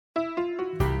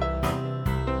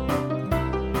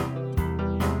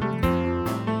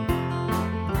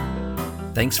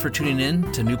Thanks for tuning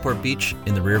in to Newport Beach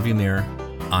in the Rearview Mirror.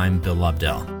 I'm Bill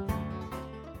Lobdell.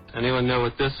 Anyone know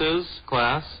what this is,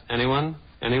 class? Anyone?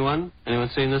 Anyone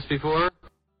seen this before?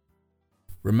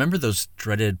 Remember those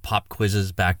dreaded pop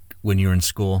quizzes back when you were in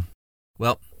school?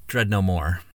 Well, dread no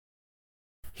more.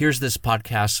 Here's this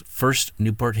podcast's first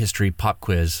Newport history pop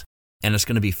quiz, and it's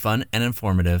going to be fun and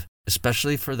informative,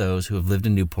 especially for those who have lived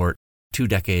in Newport 2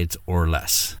 decades or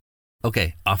less.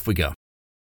 Okay, off we go.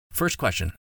 First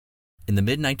question. In the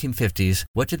mid-1950s,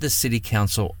 what did the City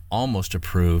Council almost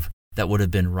approve that would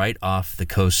have been right off the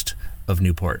coast of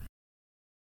Newport?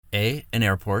 A, an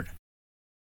airport.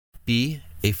 B,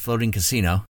 a floating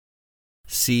casino.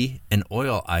 C, an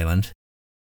oil island.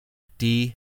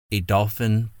 D, a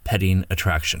dolphin petting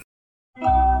attraction.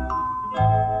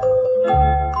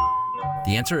 The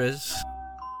answer is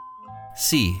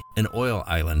C, an oil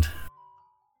island.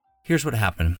 Here's what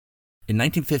happened. In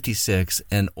 1956,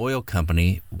 an oil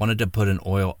company wanted to put an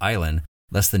oil island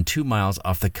less than 2 miles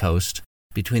off the coast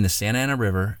between the Santa Ana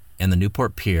River and the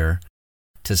Newport Pier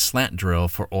to slant drill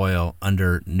for oil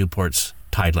under Newport's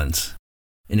tidelands.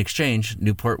 In exchange,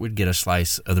 Newport would get a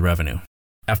slice of the revenue.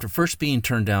 After first being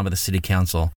turned down by the City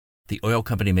Council, the oil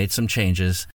company made some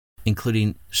changes,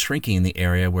 including shrinking the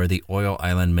area where the oil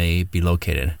island may be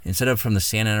located. Instead of from the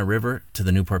Santa Ana River to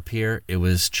the Newport Pier, it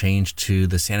was changed to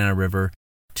the Santa Ana River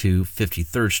to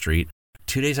 53rd Street.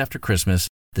 2 days after Christmas,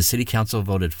 the City Council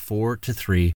voted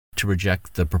 4-3 to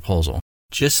reject the proposal.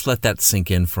 Just let that sink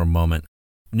in for a moment.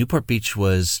 Newport Beach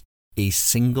was a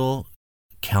single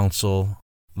council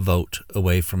vote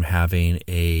away from having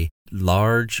a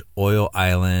large oil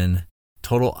island,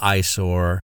 total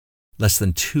eyesore, less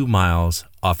than 2 miles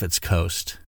off its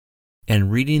coast.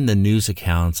 And reading the news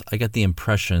accounts, I got the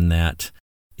impression that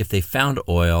if they found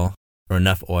oil, or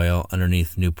enough oil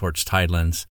underneath Newport's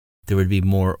tidelands, there would be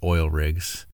more oil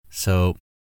rigs. So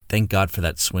thank God for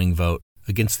that swing vote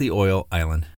against the oil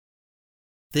island.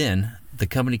 Then the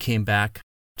company came back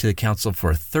to the council for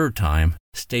a third time,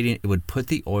 stating it would put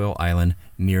the oil island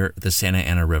near the Santa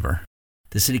Ana River.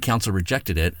 The City Council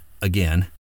rejected it again,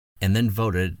 and then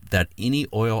voted that any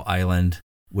oil island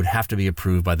would have to be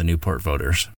approved by the Newport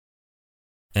voters.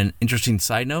 An interesting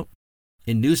side note,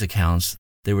 in news accounts,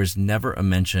 there was never a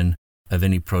mention of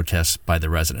any protests by the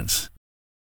residents.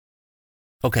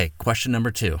 Okay, question number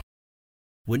 2.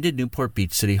 When did Newport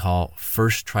Beach City Hall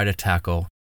first try to tackle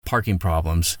parking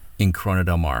problems in Corona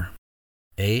Del Mar?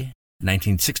 A,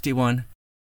 1961,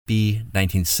 B,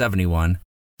 1971,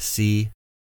 C,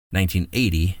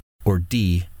 1980, or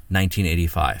D,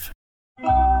 1985?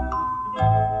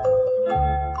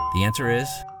 The answer is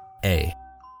A.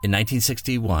 In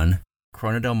 1961,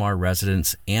 Corona Del Mar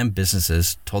residents and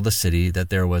businesses told the city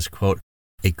that there was, quote,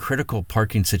 a critical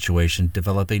parking situation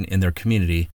developing in their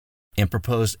community and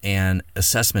proposed an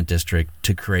assessment district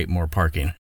to create more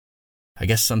parking. I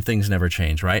guess some things never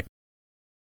change, right?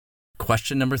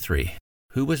 Question number 3.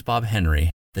 Who was Bob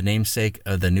Henry, the namesake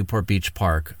of the Newport Beach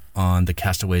Park on the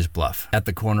Castaways Bluff at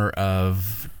the corner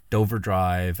of Dover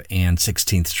Drive and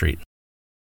 16th Street?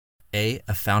 A,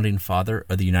 a founding father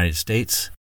of the United States.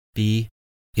 B,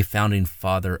 a founding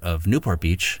father of Newport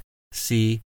Beach.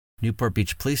 C, Newport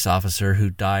Beach police officer who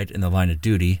died in the line of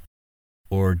duty.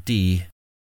 Or D,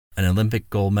 an Olympic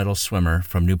gold medal swimmer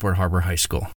from Newport Harbor High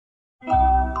School.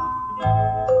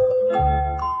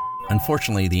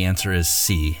 Unfortunately, the answer is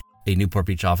C, a Newport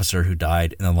Beach officer who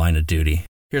died in the line of duty.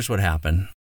 Here's what happened.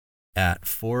 At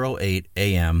 4:08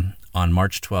 a.m. on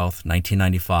March 12,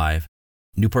 1995,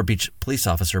 Newport Beach police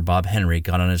officer Bob Henry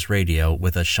got on his radio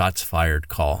with a shots fired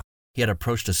call. He had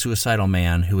approached a suicidal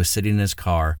man who was sitting in his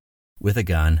car with a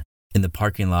gun in the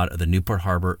parking lot of the Newport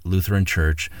Harbor Lutheran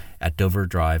Church at Dover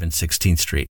Drive and 16th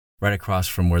Street, right across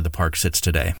from where the park sits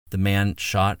today. The man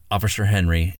shot Officer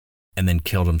Henry and then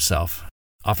killed himself.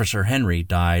 Officer Henry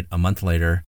died a month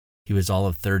later. He was all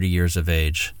of 30 years of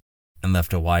age and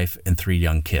left a wife and 3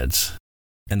 young kids.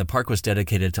 And the park was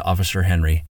dedicated to Officer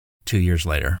Henry 2 years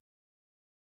later.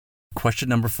 Question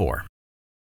number 4.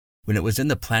 When it was in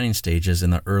the planning stages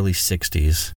in the early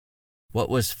 60s, what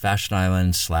was Fashion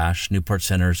Island / Newport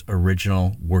Center's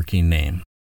original working name?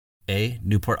 A,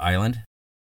 Newport Island.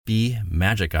 B,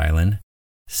 Magic Island.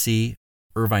 C,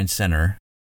 Irvine Center.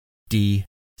 D,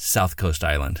 South Coast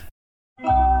Island. The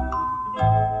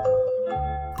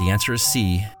answer is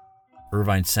C,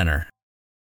 Irvine Center.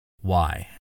 Why?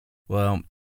 Well,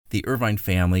 the Irvine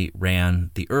family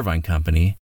ran the Irvine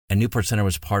Company, and Newport Center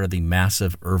was part of the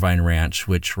massive Irvine Ranch,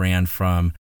 which ran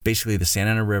from basically the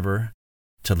Santa Ana River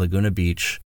to Laguna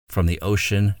Beach, from the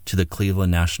ocean to the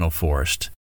Cleveland National Forest.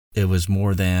 It was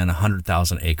more than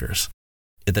 100,000 acres.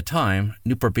 At the time,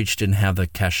 Newport Beach didn't have the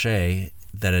cachet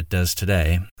that it does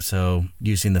today, so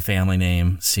using the family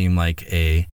name seemed like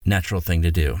a natural thing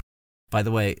to do. By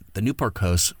the way, the Newport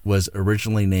Coast was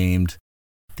originally named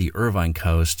the Irvine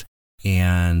Coast,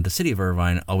 and the city of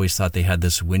Irvine always thought they had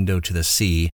this window to the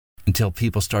sea until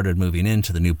people started moving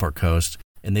into the Newport Coast,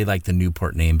 and they liked the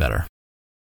Newport name better.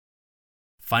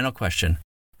 Final question.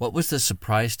 What was the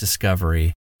surprise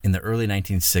discovery in the early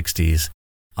 1960s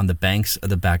on the banks of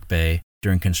the Back Bay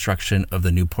during construction of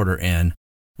the Newporter Inn,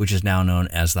 which is now known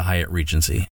as the Hyatt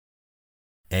Regency?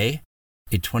 A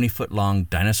 20-foot-long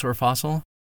dinosaur fossil.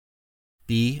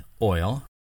 B, oil.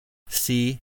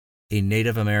 C, a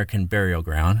Native American burial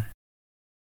ground.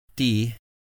 D,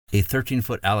 a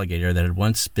 13-foot alligator that had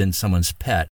once been someone's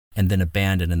pet and then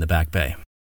abandoned in the Back Bay.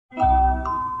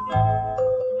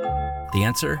 The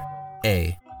answer?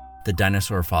 A, the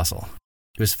dinosaur fossil.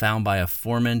 It was found by a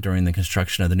foreman during the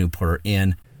construction of the Newporter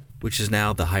Inn, which is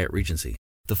now the Hyatt Regency.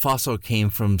 The fossil came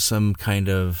from some kind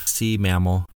of sea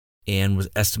mammal and was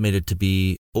estimated to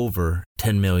be over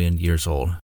 10 million years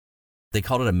old. They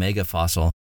called it a megafossil,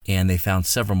 and they found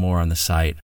several more on the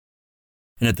site.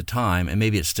 And at the time, and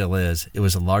maybe it still is, it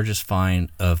was the largest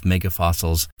find of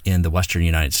megafossils in the western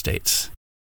United States.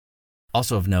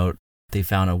 Also of note, they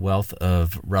found a wealth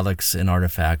of relics and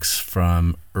artifacts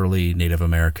from early Native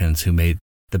Americans who made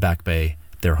the Back Bay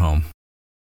their home.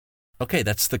 Okay,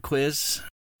 that's the quiz.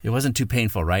 It wasn't too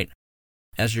painful, right?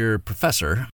 As your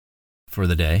professor for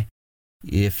the day,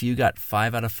 if you got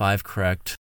 5 out of 5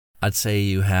 correct, I'd say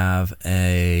you have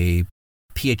a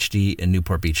PhD in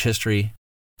Newport Beach history,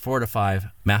 4 out of 5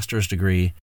 master's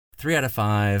degree, 3 out of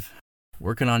 5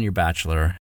 working on your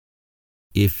bachelor.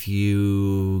 If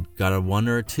you got a 1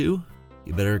 or a 2,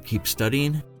 you better keep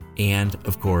studying and,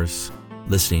 of course,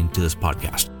 listening to this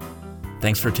podcast.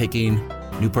 Thanks for taking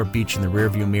Newport Beach in the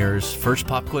Rearview Mirror's first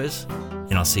pop quiz,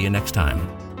 and I'll see you next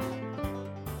time.